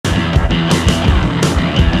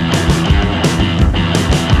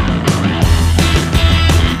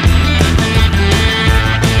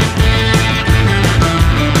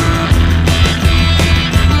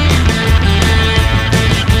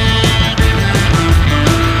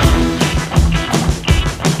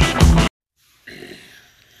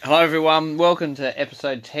Hello everyone, welcome to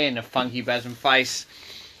episode 10 of Funky Baz and Face.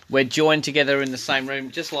 We're joined together in the same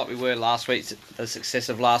room, just like we were last week, the success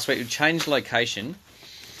of last week. We've changed location.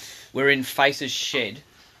 We're in Face's shed.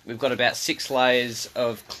 We've got about 6 layers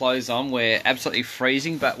of clothes on. We're absolutely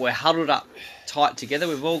freezing, but we're huddled up tight together.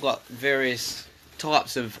 We've all got various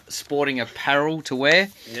types of sporting apparel to wear.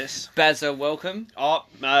 Yes. Bazza, welcome. Oh,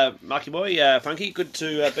 Marky boy, Funky, good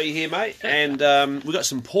to be here, mate. And we've got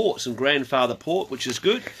some port, some grandfather port, which is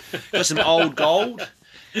good. Got some old gold.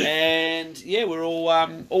 And yeah, we're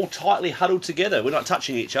all tightly huddled together. We're not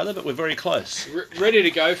touching each other, but we're very close. Ready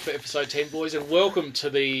to go for episode 10, boys, and welcome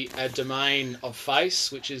to the domain of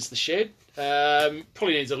Face, which is the shed.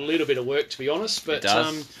 Probably needs a little bit of work, to be honest, but it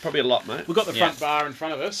does. Probably a lot, mate. We've got the front bar in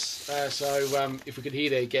front of us, so if we could hear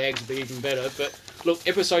their gags, it'd be even better. But look,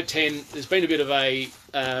 episode 10, there's been a bit of a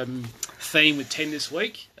theme with 10 this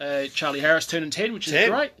week. Charlie Harris turning 10, which is 10.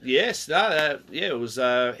 great. Yes, it was.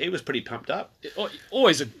 He was pretty pumped up.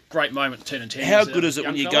 Always a great moment turning 10. How good is it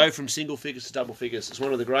when young you fella. go from single figures to double figures? It's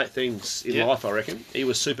one of the great things in life, I reckon. He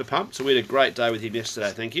was super pumped, so we had a great day with him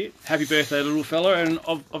yesterday. Thank you. Happy birthday, little fella, and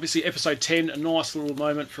obviously episode 10, a nice little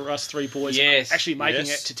moment for us three boys. Yes. Actually making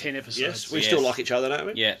Yes. it to 10 episodes. Yes, we still like each other, don't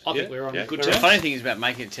we? Yeah. I think we're on good The terms. funny thing is about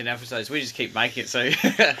making it 10 episodes, we just keep making it, so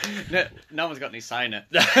no one's got any say in it.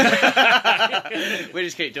 We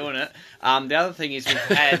just keep doing it. The other thing is we've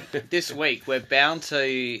had, this week, we're bound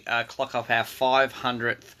to clock up our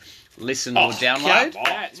 500th listen or download.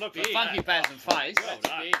 That's Look, big. Funky Baz and Face.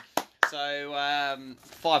 That's big. So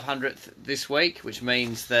 500th this week, which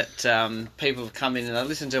means that people have come in and they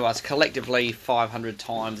listen to us collectively 500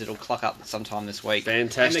 times. It'll clock up sometime this week.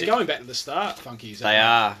 And Fantastic. they're going back to the start, Funkies. They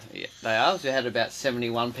are. Yeah, they are. So we had about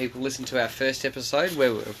 71 people listen to our first episode,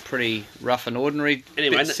 where we were pretty rough and ordinary.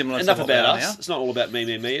 Anyway, bit similar enough to what we about are us. now. It's not all about me,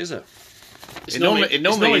 is it? It's It normally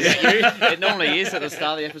is. about you. It normally is at the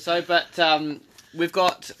start of the episode, but we've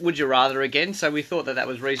got Would You Rather again, so we thought that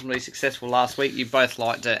was reasonably successful last week. You both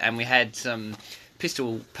liked it, and we had some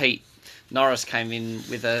Pistol Pete Norris came in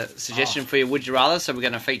with a suggestion for your Would You Rather, so we're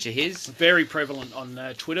going to feature his. Very prevalent on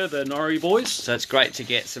Twitter, the Norrie boys. So it's great to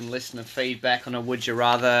get some listener feedback on a Would You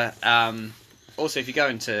Rather. Also, if you go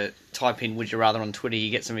into type in Would You Rather on Twitter, you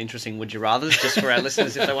get some interesting Would You Rathers just for our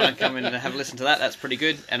listeners if they want to come in and have a listen to that. That's pretty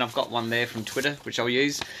good. And I've got one there from Twitter, which I'll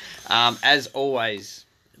use. As always,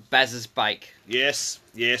 Baz's Bake. Yes.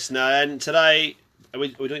 No, and today... Are we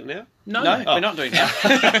doing it now? No, we're not doing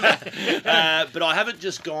that. But I haven't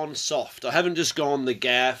just gone soft. I haven't just gone the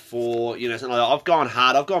gaff or, something like that. I've gone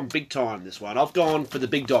hard. I've gone big time this one. I've gone for the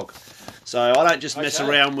big dog. So I don't just mess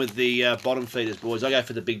around with the bottom feeders, boys. I go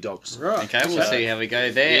for the big dogs. Right. Okay, we'll see how we go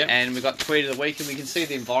there. Yeah. And we've got Tweet of the Week, and we can see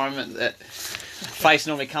the environment that Face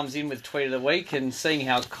normally comes in with Tweet of the Week, and seeing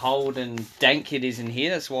how cold and dank it is in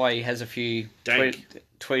here, that's why he has a few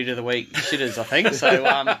Tweet of the Week shitters, I think.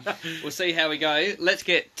 So we'll see how we go. Let's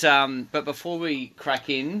get... but before we crack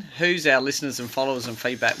in, who's our listeners and followers and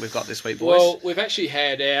feedback we've got this week, boys? Well, we've actually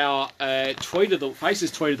had our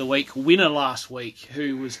Faces Tweet of the Week winner last week,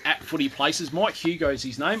 who was at Footy Places. Mike Hugo's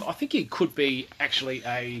his name. I think he could be actually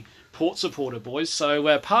a Port supporter, boys. So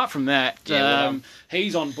apart from that,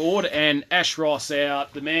 he's on board, and Ash Ross, the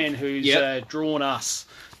man who's drawn us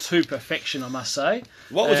to perfection, I must say.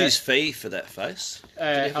 What was his fee for that, Face?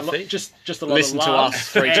 Just a lot Listen of to love. us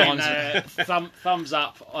 3 and, times. Thumbs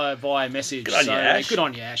up via message. Good on you, Ash. Good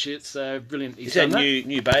on you, Ash. It's brilliant. Is that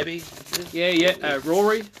new baby? Yeah.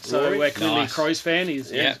 Rory. So Rory? we're clearly Nice. a Crows fan. He's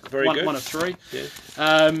very good. one of 3.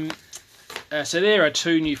 Yeah. So there are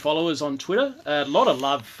 2 new followers on Twitter. A lot of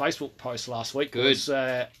love Facebook posts last week. Good. Was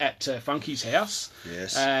at Funky's house.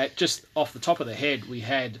 Yes. Just off the top of the head, we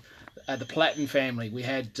had the Platten family. We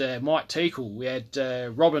had Mike Teakle. We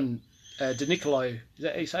had Robin De Nicolo. Is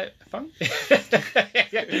that how you say it? Fun?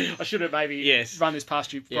 I should have maybe run this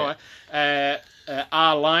past you prior.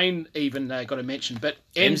 R. Lane even got a mention. But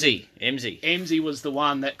Emsy was the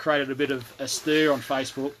one that created a bit of a stir on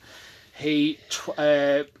Facebook. He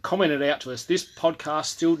commented out to us, this podcast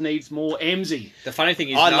still needs more Emsy. The funny thing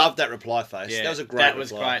is... I love that reply, Face. Yeah, that was a great That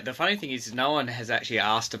was reply. great. The funny thing is no one has actually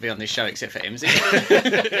asked to be on this show except for Emsy.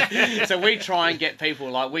 So we try and get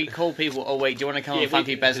people, we call people all week, do you want to come on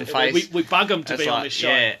Funky Baz and Face? We bug them to be on this show.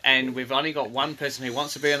 Yeah, and we've only got one person who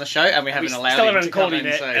wants to be on the show, and we haven't allowed still him haven't to come called in.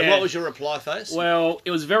 him So. yet. And Yeah. what was your reply, Face? Well,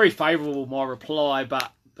 it was very favourable, my reply,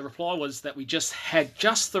 but the reply was that we just had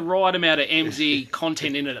just the right amount of MZ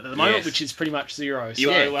content in it at the moment, which is pretty much 0.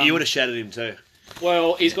 So, you would have shouted him too.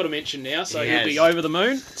 Well, he's got a mention now, so He he'll has. be over the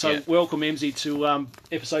moon. So welcome MZ to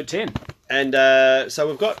episode 10. And so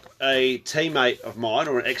we've got a teammate of mine,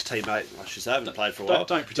 or an ex-teammate, I should say. I haven't played for a while.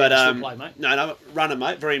 Don't pretend to still play, mate. No, runner,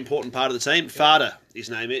 mate. Very important part of the team. Farder, his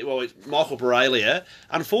name is. Well, it's Michael Borrelia.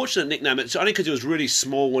 Unfortunate nickname. It's only because he was really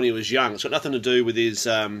small when he was young. It's got nothing to do with his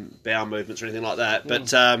bowel movements or anything like that. But,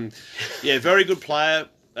 very good player,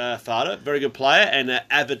 Farder. Very good player and an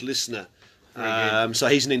avid listener. So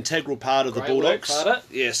he's an integral part of the Bulldogs. Work,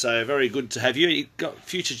 yeah, so very good to have you. You've got a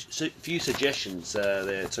few suggestions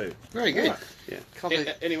there too. Very good. Right.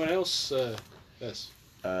 Yeah. Anyone else? Yes.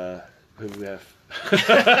 Who do we have?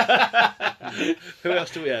 Who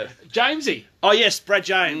else do we have? Jamesy. Oh yes, Brad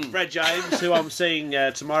James. Brad James, who I'm seeing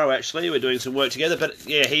tomorrow. Actually, we're doing some work together. But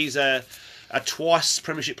yeah, he's a twice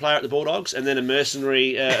premiership player at the Bulldogs, and then a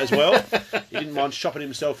mercenary as well. He didn't mind shopping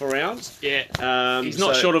himself around. Yeah, he's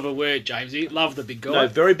not short of a word, Jamesy. Love the big guy. No,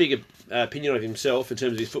 very big opinion of himself in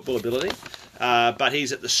terms of his football ability. But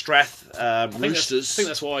he's at the Strath Roosters. I think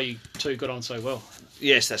that's why you two got on so well.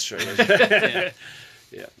 Yes, that's true.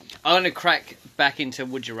 Yeah. I'm going to crack back into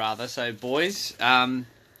Would You Rather. So, boys,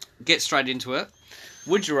 get straight into it.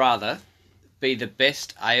 Would you rather be the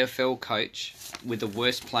best AFL coach with the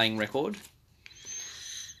worst playing record,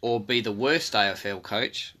 or be the worst AFL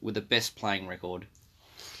coach with the best playing record?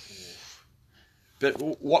 But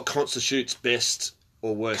what constitutes best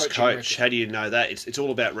or worst coach? How do you know that? It's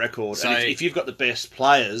all about record. So, and if you've got the best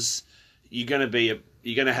players, you're going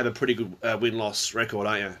to have a pretty good win-loss record,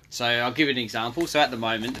 aren't you? So I'll give you an example. So at the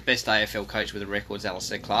moment, the best AFL coach with a record is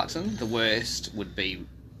Alistair Clarkson. The worst would be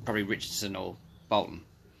probably Richardson or Bolton.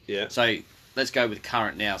 Yeah. So let's go with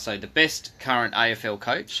current now. So the best current AFL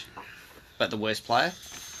coach, but the worst player,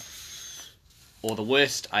 or the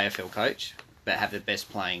worst AFL coach, but have the best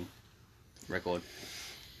playing record.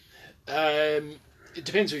 It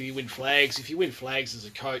depends if you win flags. If you win flags as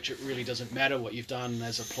a coach, it really doesn't matter what you've done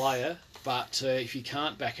as a player. But if you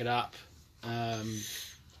can't back it up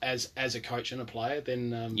as a coach and a player,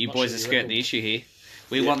 then you boys are skirting the issue here.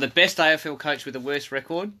 We want the best AFL coach with the worst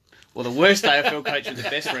record, or the worst AFL coach with the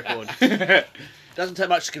best record. Doesn't take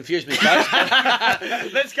much to confuse me, folks.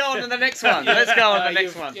 Let's go on to the next one.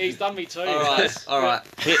 He's done me too. All right.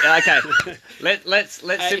 Okay. Let's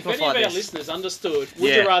simplify if any of this. our listeners understood,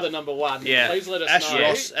 would you rather number one? Yeah. Please let us know.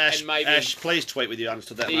 Ash, and maybe Ash, please tweet with you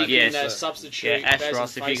understood that. You Mate. can substitute. Yeah, Ash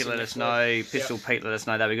Ross, if you could let us know. Pistol Pete, let us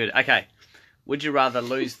know. That'd be good. Okay. Would you rather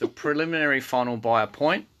lose the preliminary final by a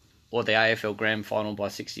point, or the AFL Grand Final by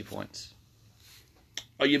 60 points?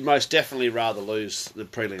 Oh, you'd most definitely rather lose the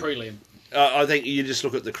prelim. I think you just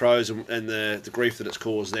look at the Crows and the grief that it's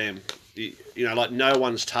caused them. You know, like no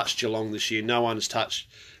one's touched Geelong this year. No one's touched,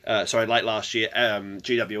 late last year,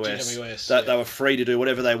 GWS. They were free to do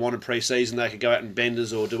whatever they wanted pre-season. They could go out and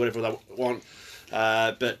benders or do whatever they want.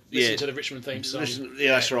 But listen to the Richmond theme song.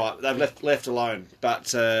 That's right. They've left alone. But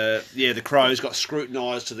the Crows got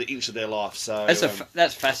scrutinised to the inch of their life. So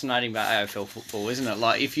that's fascinating about AFL football, isn't it?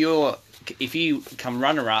 Like if you come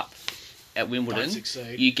runner up at Wimbledon,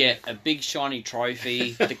 you get a big shiny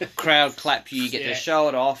trophy. The crowd clap you. You get to show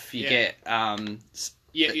it off. You get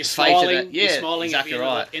you're smiling. Yeah, you're smiling exactly at the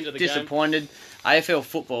right. End of the Disappointed. Game. AFL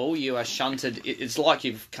football, you are shunted. It's like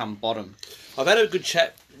you've come bottom. I've had a good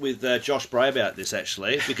chat with Josh Bray about this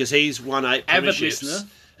actually, because he's won 8 premierships.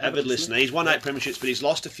 Avid listener. He's won 8 premierships, but he's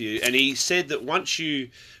lost a few. And he said that once you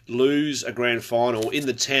lose a grand final in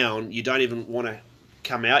the town, you don't even want to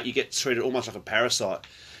come out. You get treated almost like a parasite.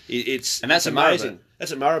 It's amazing.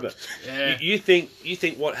 That's at Maribor. Yeah. You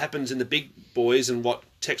think what happens in the big boys and what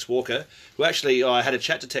Tex Walker, who actually I had a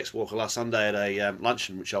chat to Tex Walker last Sunday at a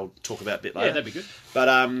luncheon, which I'll talk about a bit later. Yeah, that'd be good. But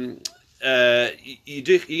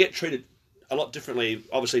you get treated a lot differently,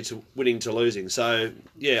 obviously, to winning to losing. So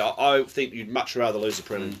yeah, I think you'd much rather lose a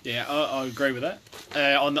prelim. Yeah, I agree with that.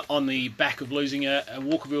 On the back of losing a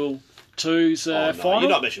Walkerville Twos final. You're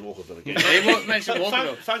not mentioning Walkerville again. Yeah, mention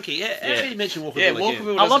Walkerville. Funky, yeah. How do you mention Walkerville again?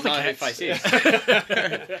 Walkerville I love the cat face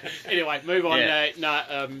is. Anyway, move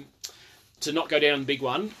on. To not go down the big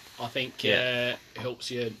one, I think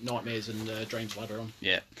helps your nightmares and dreams later on.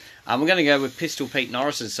 Yeah. We're going to go with Pistol Pete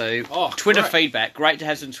Norris's. So Twitter feedback. Great to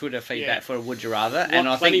have some Twitter feedback for a Would You Rather. And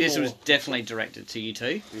I think this was definitely directed to you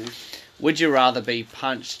two. Would you rather be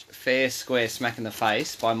punched fair, square, smack in the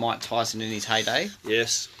face by Mike Tyson in his heyday?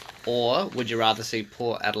 Yes. Or would you rather see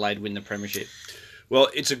Port Adelaide win the premiership? Well,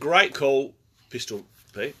 it's a great call, Pistol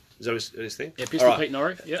Pete. Is that his thing? Yeah, Pistol Pete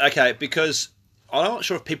Norrie. Yep. Okay, because I'm not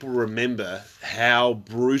sure if people remember how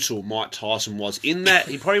brutal Mike Tyson was. In that,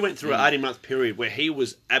 he probably went through an 18-month period where he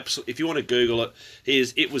was absolutely, if you want to Google it,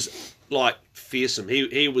 it was like fearsome.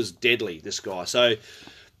 He was deadly, this guy. So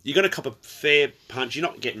you're going to cop a fair punch. You're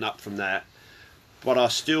not getting up from that. but I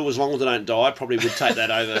still, as long as I don't die, probably would take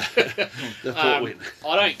that over the Port win.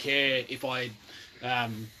 I don't care if I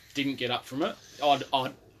didn't get up from it.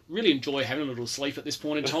 I'd really enjoy having a little sleep at this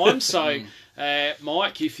point in time. So,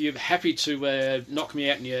 Mike, if you're happy to knock me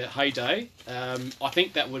out in your heyday, I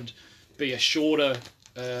think that would be a shorter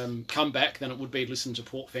comeback than it would be to listen to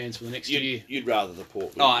Port fans for the next year. You'd rather the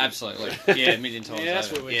Port win. Oh, absolutely. Yeah, a million times Yeah, that's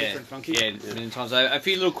over. where we're different, Funky. Yeah, a million times over. A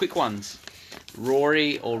few little quick ones.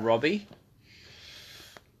 Rory or Robbie?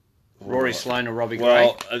 Rory Sloane or Robbie Gray?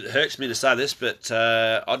 Well, it hurts me to say this, but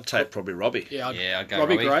I'd take probably Robbie. Yeah, I'd go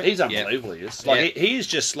Robbie Robbie. Gray. He's unbelievable. He is. Like he is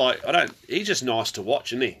just like he's just nice to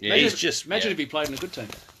watch, isn't he? Yeah. He's just Imagine if he played in a good team.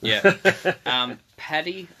 Yeah.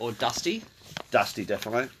 Paddy or Dusty? Dusty,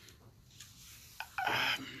 definitely.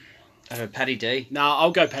 Paddy D. No,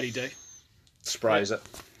 I'll go Paddy D. Sprays it.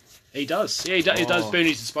 He does. Yeah, he does burn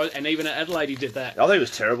his disposal. And even at Adelaide, he did that. I think it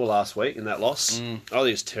was terrible last week in that loss. I think it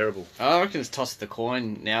was terrible. I reckon it's tossed the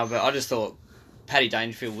coin now, but I just thought Paddy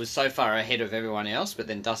Dangerfield was so far ahead of everyone else, but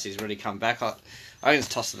then Dusty's really come back. I think it's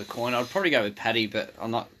tossed to the coin. I'd probably go with Paddy, but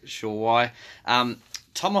I'm not sure why.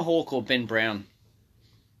 Tomahawk or Ben Brown?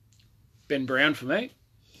 Ben Brown for me.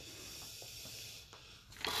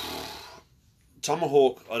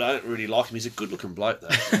 Tomahawk, I don't really like him. He's a good-looking bloke,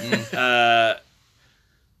 though.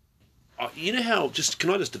 You know how? Can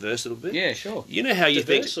I just diverse a little bit? Yeah, sure. You know how you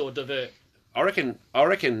Diverse think? or divert? I reckon.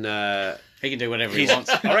 He can do whatever he He's, wants.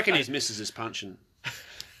 I reckon his missus is punching.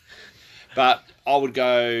 But I would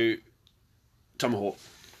go Tomahawk.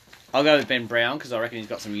 I'll go with Ben Brown because I reckon he's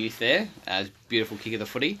got some youth there. Beautiful kick of the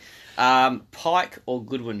footy. Pike or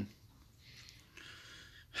Goodwin?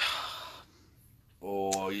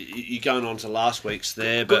 Or you're going on to last week's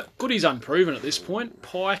there, but Goody's unproven at this point.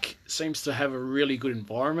 Pike seems to have a really good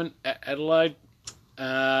environment at Adelaide.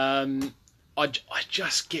 I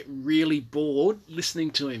just get really bored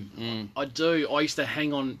listening to him. I do. I used to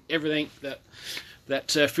hang on everything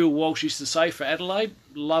that Phil Walsh used to say for Adelaide.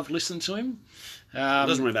 Loved listening to him. it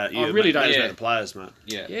doesn't really about you. I really don't. It's Yeah. about the players, mate.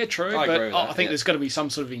 Yeah, true. I agree with But I that, think yeah. there's got to be some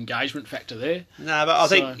sort of engagement factor there. No, but I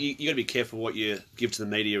think So- you got to be careful what you give to the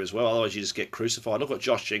media as well. Otherwise, you just get crucified. Look what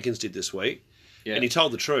Josh Jenkins did this week, Yeah. and he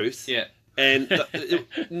told the truth. Yeah. And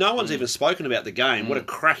no one's even spoken about the game. What a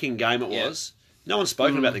cracking game it Yeah. was. No one's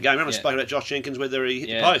spoken about the game. No one's Yeah. spoken about Josh Jenkins, whether he hit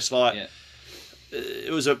Yeah. the post. Like Yeah.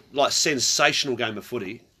 it was a sensational game of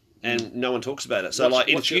footy, and no one talks about it. So, in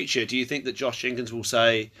what's your- future, do you think that Josh Jenkins will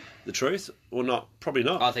say the truth or not? Probably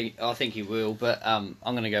not. I think he will, but I'm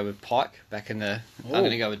going to go with Pike back in the. I'm going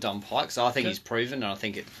to go with Dom Pike. So I think he's proven, and I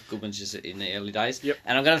think Goodwin's just in the early days. Yep.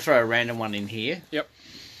 And I'm going to throw a random one in here. Yep.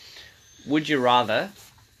 Would you rather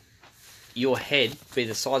your head be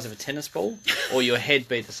the size of a tennis ball, or your head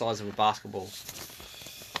be the size of a basketball?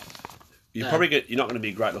 You're not going to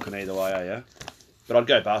be great looking either way, are you? But I'd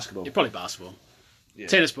go basketball. You're probably basketball. Yeah.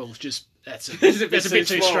 Tennis ball's just that's a It's a bit bit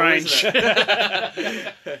too too small, strange. isn't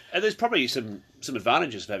And there's probably some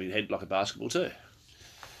advantages of having a head like a basketball too.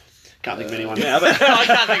 Can't think of anyone now, but I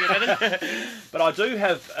can't think of it. but I do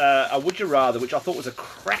have a would you rather, which I thought was a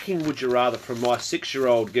cracking would you rather from my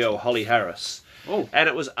 6-year-old girl Holly Harris. Oh. And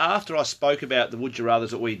it was after I spoke about the would you rathers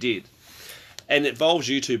that we did, and it involves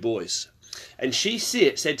you two boys. And she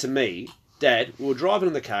said to me, Dad, we were driving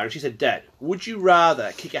in the car, and she said, Dad, would you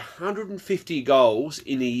rather kick 150 goals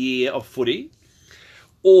in a year of footy,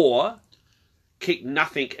 or kick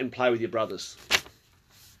nothing and play with your brothers?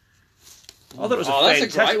 I thought it was Oh, that's a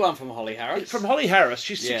fantastic great one from Holly Harris. From Holly Harris.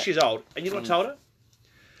 She's Yeah. 6 years old, and you know what I told her?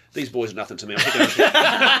 These boys are nothing to me. I'm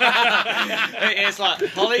It's like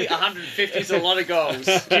Holly, 150 is a lot of goals.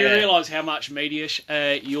 Do you realise how much media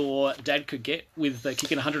your dad could get with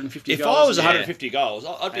kicking 150 If goals? I was Yeah. 150 goals,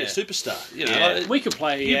 I'd be a Yeah. superstar. You know, Yeah. like, We could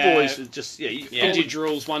play you boys are just vintage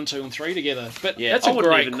rules 1, 2, and 3 together. But Yeah. that's I a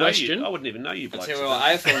wouldn't great even know question. you. I wouldn't even know you I blokes. tell you what,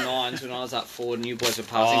 AFL 9s, when I was up forward and you boys were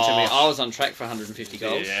passing to me, I was on track for 150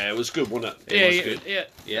 goals. Yeah, it was good, wasn't it? Yeah, It was yeah, good. yeah.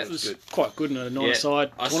 Yeah, It was good. quite good in a Yeah.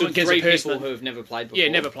 nine-side I tournament stood against three a person people that who have never played before.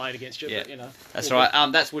 never played against you. Yeah. But, you know, That's all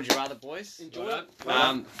right. That's Would You Rather, boys. Enjoy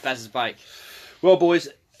it. Baz's Bake. Well, boys,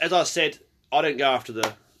 as I said, I don't go after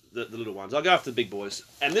the little ones. I go after the big boys.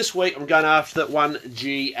 And this week, I'm going after one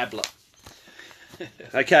G Abler.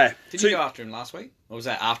 Okay. Did you go after him last week? Or was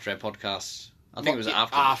that after our podcast? I think it was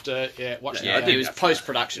after. After, watch Yeah, the it was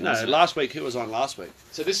post-production. No, wasn't it? last week, who was on last week?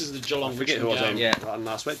 So this is the Geelong I forget who Richmond was game. on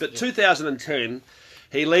last week. But 2010,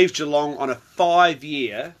 he leaves Geelong on a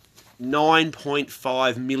 5-year,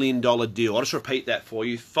 $9.5 million deal. I'll just repeat that for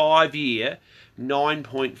you. 5-year,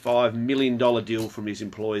 $9.5 million deal from his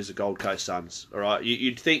employers, the Gold Coast Suns. All right,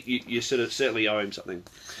 you'd think you sort of certainly owe him something.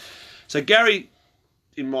 So Gary,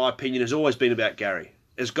 in my opinion, has always been about Gary.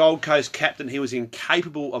 as Gold Coast captain, he was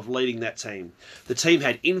incapable of leading that team. The team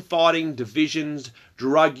had infighting, divisions,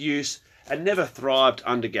 drug use, and never thrived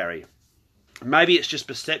under Gary. Maybe it's just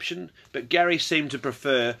perception, but Gary seemed to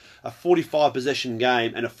prefer a 45 possession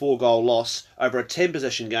game and a 4-goal loss over a 10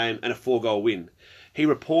 possession game and a 4-goal win. He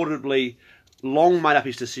reportedly long made up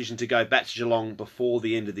his decision to go back to Geelong before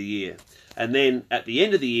the end of the year, and then at the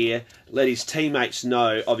end of the year let his teammates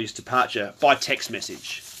know of his departure by text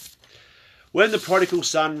message. When the prodigal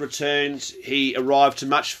son returned, he arrived to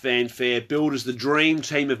much fanfare, billed as the dream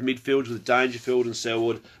team of midfield with Dangerfield and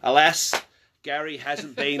Selwood. Alas, Gary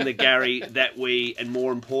hasn't been the Gary that we, and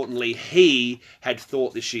more importantly, he had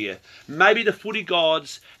thought this year. Maybe the footy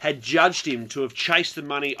gods had judged him to have chased the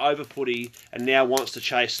money over footy and now wants to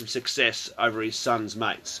chase some success over his son's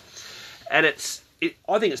mates. And I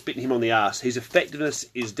think it's bitten him on the arse. His effectiveness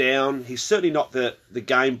is down. He's certainly not the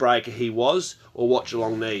game breaker he was or what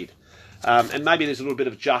Geelong need. And maybe there's a little bit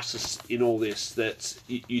of justice in all this, that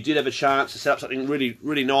you did have a chance to set up something really,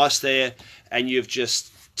 really nice there, and you've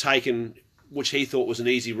just taken, which he thought was an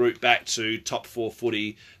easy route back to top 4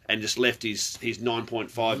 footy, and just left his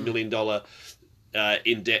 $9.5 million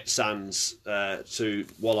in-debt sons to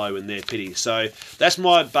wallow in their pity. So that's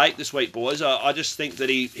my bait this week, boys. I just think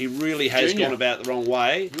that he really has gone about it the wrong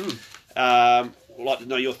way. I'd like to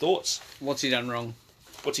know your thoughts. What's he done wrong?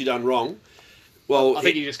 What's he done wrong? Well, I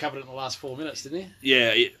think he just covered it in the last 4 minutes, didn't he?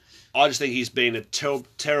 Yeah, I just think he's been a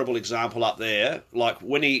terrible example up there. Like,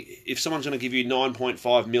 if someone's going to give you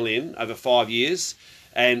 $9.5 million over 5 years,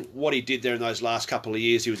 and what he did there in those last couple of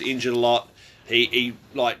years, he was injured a lot. His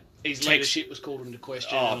leadership was called into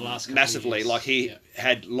question in the last couple massively. of years. Like, he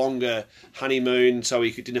had longer honeymoon, so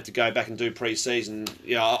he didn't have to go back and do pre-season.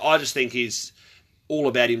 I just think he's all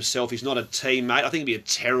about himself. He's not a teammate. I think he'd be a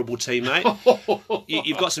terrible teammate.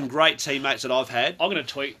 You've got some great teammates that I've had. I'm going to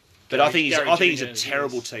tweet. But I think he's a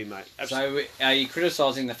terrible teammate. Absolutely. So are you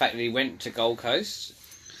criticising the fact that he went to Gold Coast?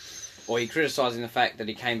 Or are you criticising the fact that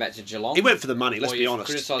he came back to Geelong? He went for the money, let's be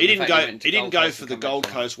honest. He didn't go for the Gold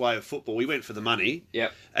Coast way of football. He went for the money.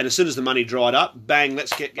 Yep. And as soon as the money dried up, bang,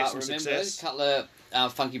 let's get some success. A couple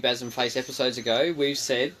of Funky Baz and Face episodes ago, you've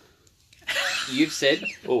said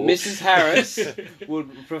Mrs. Harris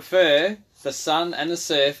would prefer the sun and the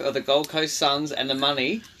surf of the Gold Coast Suns and the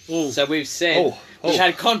money. Ooh. So we've said we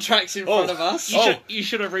had contracts in front of us. You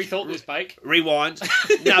should have rethought this, Bake. Rewind.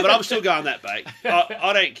 No, but I'm still going that, Bake.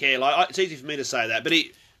 I don't care. It's easy for me to say that. But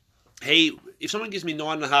if someone gives me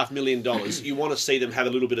 $9.5 million, you want to see them have a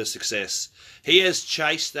little bit of success. He has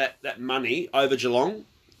chased that money over Geelong.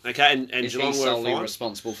 Okay, and Geelong he's were solely fine.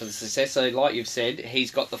 responsible for the success. So, like you've said, he's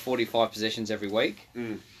got the 45 possessions every week.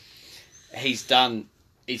 He's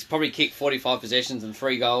probably kicked 45 possessions and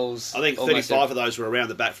 3 goals. I think 35 of those were around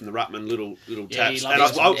the back from the ruckman, little taps.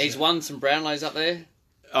 He's won some Brownlows up there.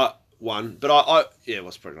 One, but it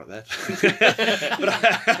was probably like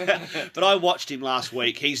that. but I watched him last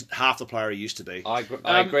week. He's half the player he used to be.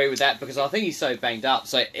 I agree with that, because I think he's so banged up.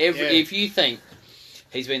 So if you think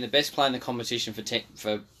he's been the best player in the competition for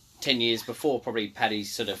 10 years before probably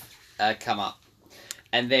Paddy's sort of come up.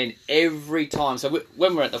 And then every time... So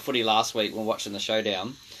when we were at the footy last week, when watching the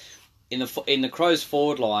showdown, in the Crows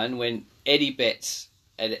forward line, when Eddie Betts,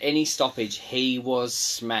 at any stoppage, he was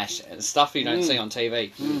smashed. And stuff you don't see on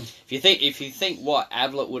TV. If you think what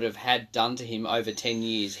Ablett would have had done to him over 10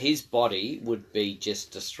 years, his body would be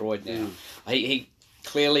just destroyed now. He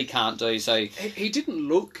clearly can't do so. He didn't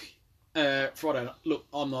look... look,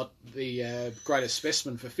 I'm not the greatest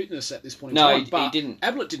specimen for fitness at this point in time. No, he didn't.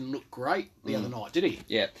 Ablett didn't look great the other night, did he?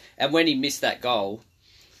 Yeah, and when he missed that goal,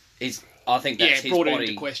 I think that's his brought body it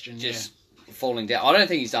into question, just falling down. I don't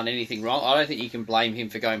think he's done anything wrong. I don't think you can blame him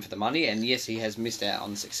for going for the money. And yes, he has missed out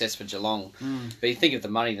on success for Geelong. But you think of the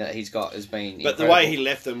money that he's got has been incredible. The way he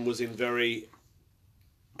left them was in very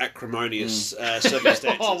acrimonious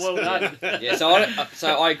circumstances. Well done. Yeah,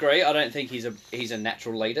 so I agree. I don't think he's a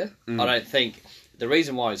natural leader. I don't think the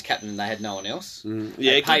reason why he was captain and they had no one else.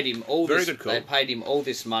 They paid him all this. They paid him all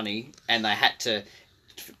this money, and they had to,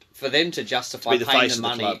 for them to justify paying the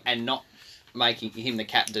money and not making him the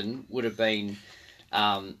captain would have been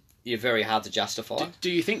very hard to justify.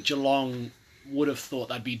 Do you think Geelong would have thought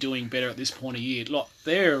they'd be doing better at this point of year? Look,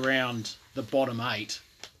 they're around the bottom 8.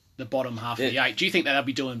 The bottom half of the 8. Do you think they'll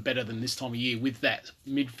be doing better than this time of year with that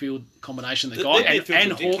midfield combination they got?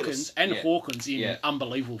 And Hawkins in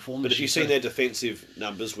unbelievable form. But if you see their defensive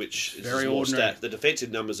numbers, which is very more ordinary, the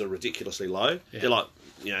defensive numbers are ridiculously low. They're like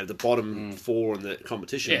the bottom 4 in the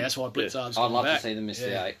competition. Yeah, that's why Blitzard's I'd love to see them miss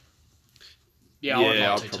the 8. Yeah,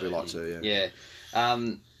 I'd probably like to.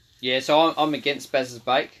 So I'm against Baz's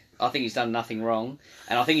Bake. I think he's done nothing wrong,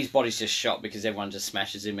 and I think his body's just shot because everyone just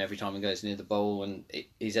smashes him every time he goes near the ball, and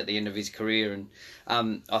he's at the end of his career.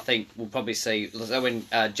 And I think we'll probably see. So when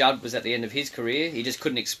Judd was at the end of his career, he just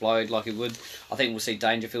couldn't explode like he would. I think we'll see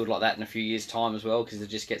Dangerfield like that in a few years' time as well, because it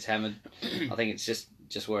just gets hammered. I think it's just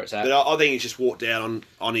where it's at. But I think he's just walked out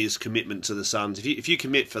on his commitment to the Suns. If you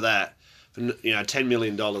commit for that, for $10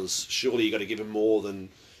 million, surely you got to give him more than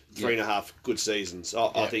 3.5 good seasons.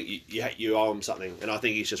 I think you owe him something, and I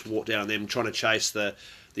think he's just walked out on them trying to chase the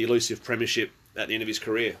elusive premiership at the end of his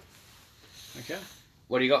career. Okay.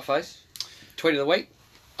 What do you got, Face? Tweet of the week?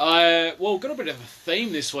 Well, got a bit of a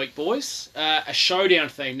theme this week, boys. A showdown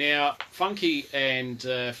theme. Now, Funky and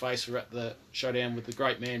Face were at the showdown with the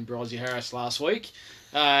great man, Brizzy Harris, last week.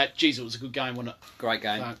 Geez, it was a good game, wasn't it? Great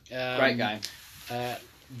game. Great game.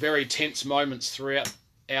 Very tense moments throughout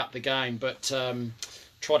the game, but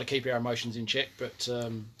tried to keep our emotions in check, but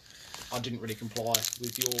I didn't really comply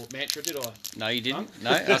with your mantra, did I? No, you didn't.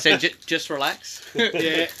 No, I said just relax.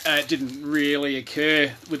 Yeah, it didn't really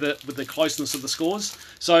occur with the closeness of the scores.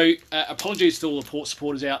 So apologies to all the Port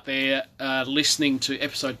supporters out there listening to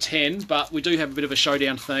episode 10, but we do have a bit of a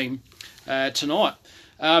showdown theme tonight.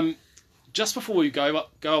 Just before we go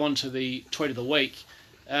on to the tweet of the week,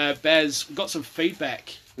 Baz, we got some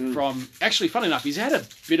feedback from, actually, funny enough, he's had a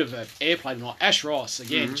bit of an airplay tonight. Ash Ross,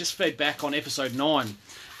 again, just fed back on episode 9.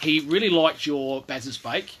 He really liked your Baz's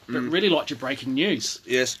Bake, but really liked your breaking news.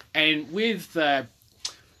 Yes. And with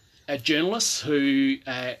journalists who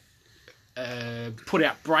put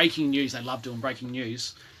out breaking news, they love doing breaking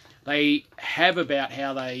news, they have about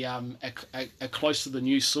how they are close to the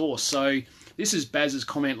news source. So this is Baz's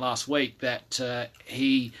comment last week that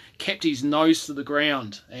he kept his nose to the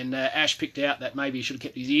ground, and Ash picked out that maybe he should have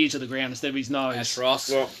kept his ear to the ground instead of his nose. Ash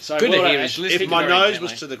Ross. Well, So good well to done, hear. Ash. If my nose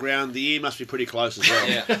was to the ground, the ear must be pretty close as well.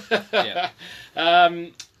 Yeah.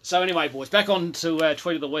 So anyway, boys, back on to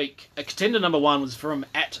tweet of the week. Contender number 1 was from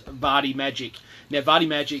 @VardyMagic. Now, Vardy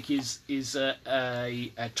Magic is a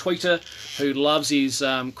tweeter who loves his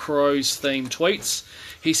Crows-themed tweets.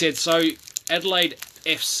 He said, so Adelaide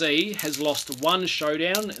FC has lost one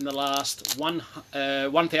showdown in the last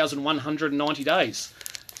 1,190 days.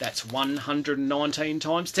 That's 119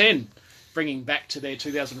 times 10, bringing back to their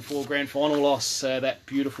 2004 grand final loss, that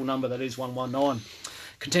beautiful number that is 119.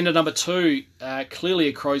 Contender number 2, clearly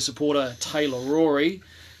a Crow supporter, Taylor Rory,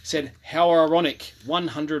 said, how ironic,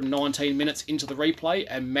 119 minutes into the replay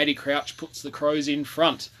and Matty Crouch puts the Crows in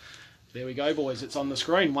front. There we go, boys. It's on the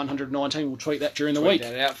screen. 119. We'll tweet that during the week.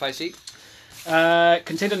 Tweet that out, Facey.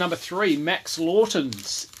 Contender number 3, Max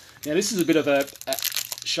Lawton's. Now, this is a bit of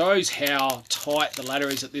shows how tight the ladder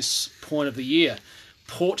is at this point of the year.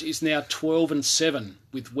 Port is now 12-7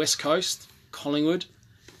 with West Coast, Collingwood,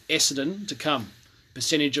 Essendon to come.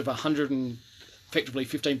 Percentage of 100 and effectively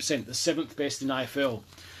 15%, the 7th best in AFL.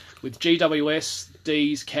 With GWS,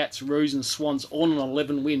 D's, Cats, Roos and Swans all on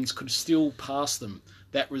 11 wins, could still pass them.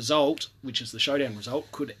 That result, which is the showdown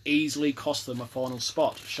result, could easily cost them a final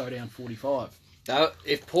spot, showdown 45. Now,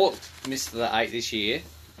 if Port missed the 8 this year,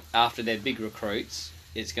 after their big recruits,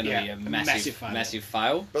 it's going to be a massive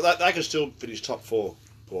fail. But they could still finish top 4,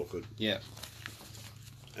 Port could. Yeah.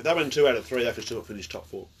 If they win 2 out of 3, they could still finish top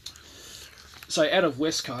 4. So out of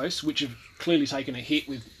West Coast, which have clearly taken a hit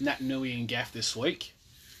with Nat Nui and Gaff this week,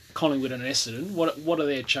 Collingwood and Essendon, what are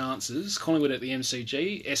their chances? Collingwood at the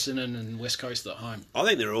MCG, Essendon and West Coast at home. I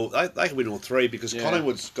think they can win all 3 because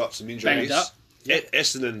Collingwood's got some injuries. Banged up.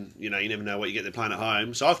 Essendon, you never know what you get. They're playing at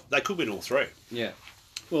home, so they could win all 3. Yeah.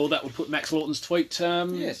 Well, that would put Max Lawton's tweet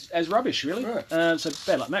as rubbish, really. Right. So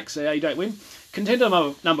bad luck, Max. You don't win. Contender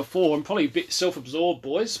number 4, and probably a bit self-absorbed,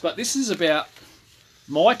 boys, but this is about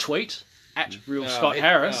my tweet @RealScott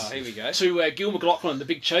Harris. Here we go. To Gil McLaughlin, the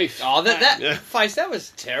big chief. Oh, Face, that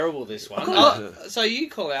was terrible, this one. So you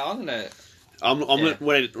call out, I'm not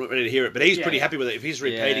ready to hear it, but he's pretty happy with it. If he's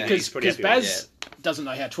repeating it, he's pretty happy with it. Because Baz doesn't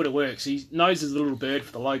know how Twitter works. He knows there's a little bird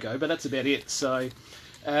for the logo, but that's about it. So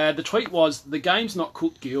the tweet was, the game's not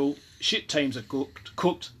cooked, Gil. Shit teams are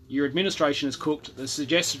cooked. Your administration is cooked. The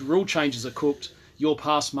suggested rule changes are cooked. Your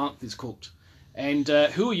past month is cooked. And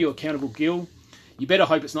who are you accountable, Gil? You better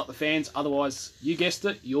hope it's not the fans, otherwise, you guessed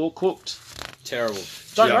it, you're cooked. Terrible.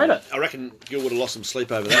 Don't rate it. I reckon Gil would have lost some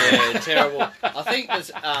sleep over that. Yeah, terrible. I think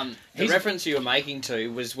the reference you were making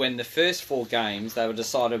to was when the first 4 games, they were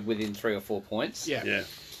decided within 3 or 4 points. Yeah.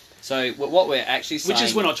 So what we're actually saying... Which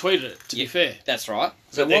is when I tweeted it, to be fair. That's right.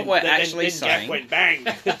 So what we're actually saying... Gaff went bang.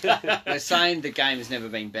 We're saying the game has never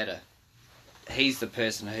been better. He's the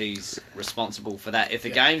person who's responsible for that. If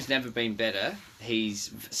the game's never been better,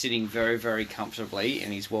 he's sitting very, very comfortably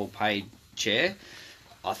in his well-paid chair.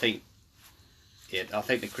 I think Yeah, I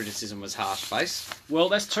think the criticism was harsh, Face. Well,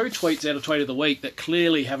 that's 2 tweets out of Tweet of the Week that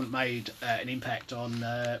clearly haven't made an impact on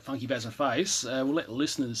Funky Baz and Face. We'll let the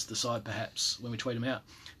listeners decide, perhaps, when we tweet them out.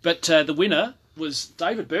 But the winner was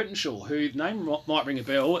David Burtonshaw, whose name might ring a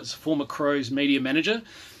bell. It's a former Crows media manager.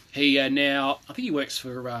 He now, I think he works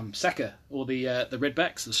for Saka, or the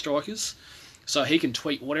Redbacks, the Strikers. So he can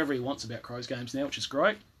tweet whatever he wants about Crows games now, which is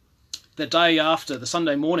great. The day after, the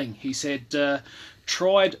Sunday morning, he said,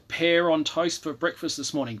 tried pear on toast for breakfast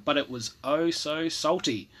this morning, but it was oh so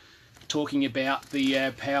salty. Talking about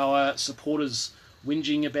the Power supporters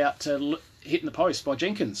whinging about hitting the post by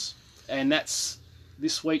Jenkins. And that's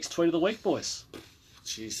this week's Tweet of the Week, boys.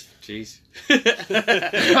 Jeez.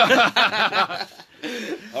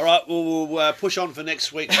 All right, we'll push on for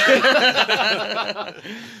next week.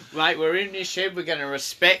 Mate, we're in this shed. We're going to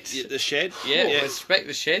respect The shed. Yeah, respect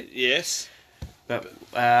the shed. Yes. But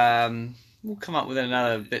we'll come up with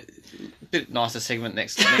another bit nicer segment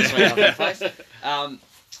next week, I think, Face.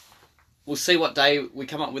 We'll see what day we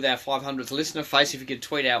come up with our 500th listener. Face, if you could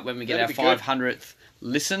tweet out when we get That'd our be 500th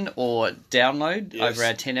listen or download Yes. over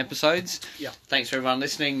our 10 episodes. Yeah. Thanks for everyone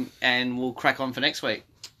listening, and we'll crack on for next week.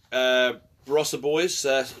 Barossa boys,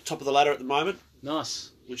 top of the ladder at the moment, Nice.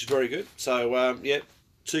 which is very good. So,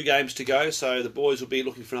 2 games to go. So the boys will be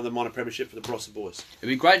looking for another minor premiership for the Barossa boys. It'd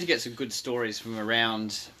be great to get some good stories from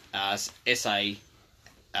around SA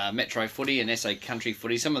Metro footy and SA Country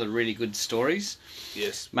footy. Some of the really good stories.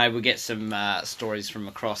 Yes. Maybe we'll get some stories from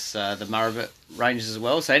across the Murrabit ranges as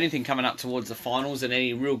well. So anything coming up towards the finals and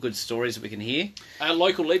any real good stories that we can hear.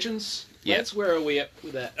 Local legends. Yeah. Lads, where are we at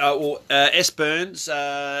with that? S. Burns,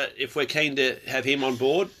 if we're keen to have him on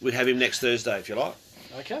board, we'd have him next Thursday, if you like.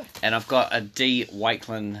 Okay. And I've got a D.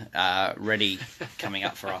 Wakeland ready coming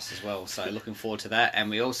up for us as well. So looking forward to that. And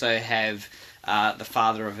we also have the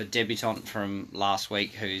father of a debutant from last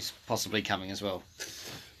week who's possibly coming as well.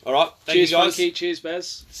 All right. Thank Cheers, you, guys. Funky. Cheers,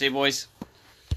 Baz. See you, boys.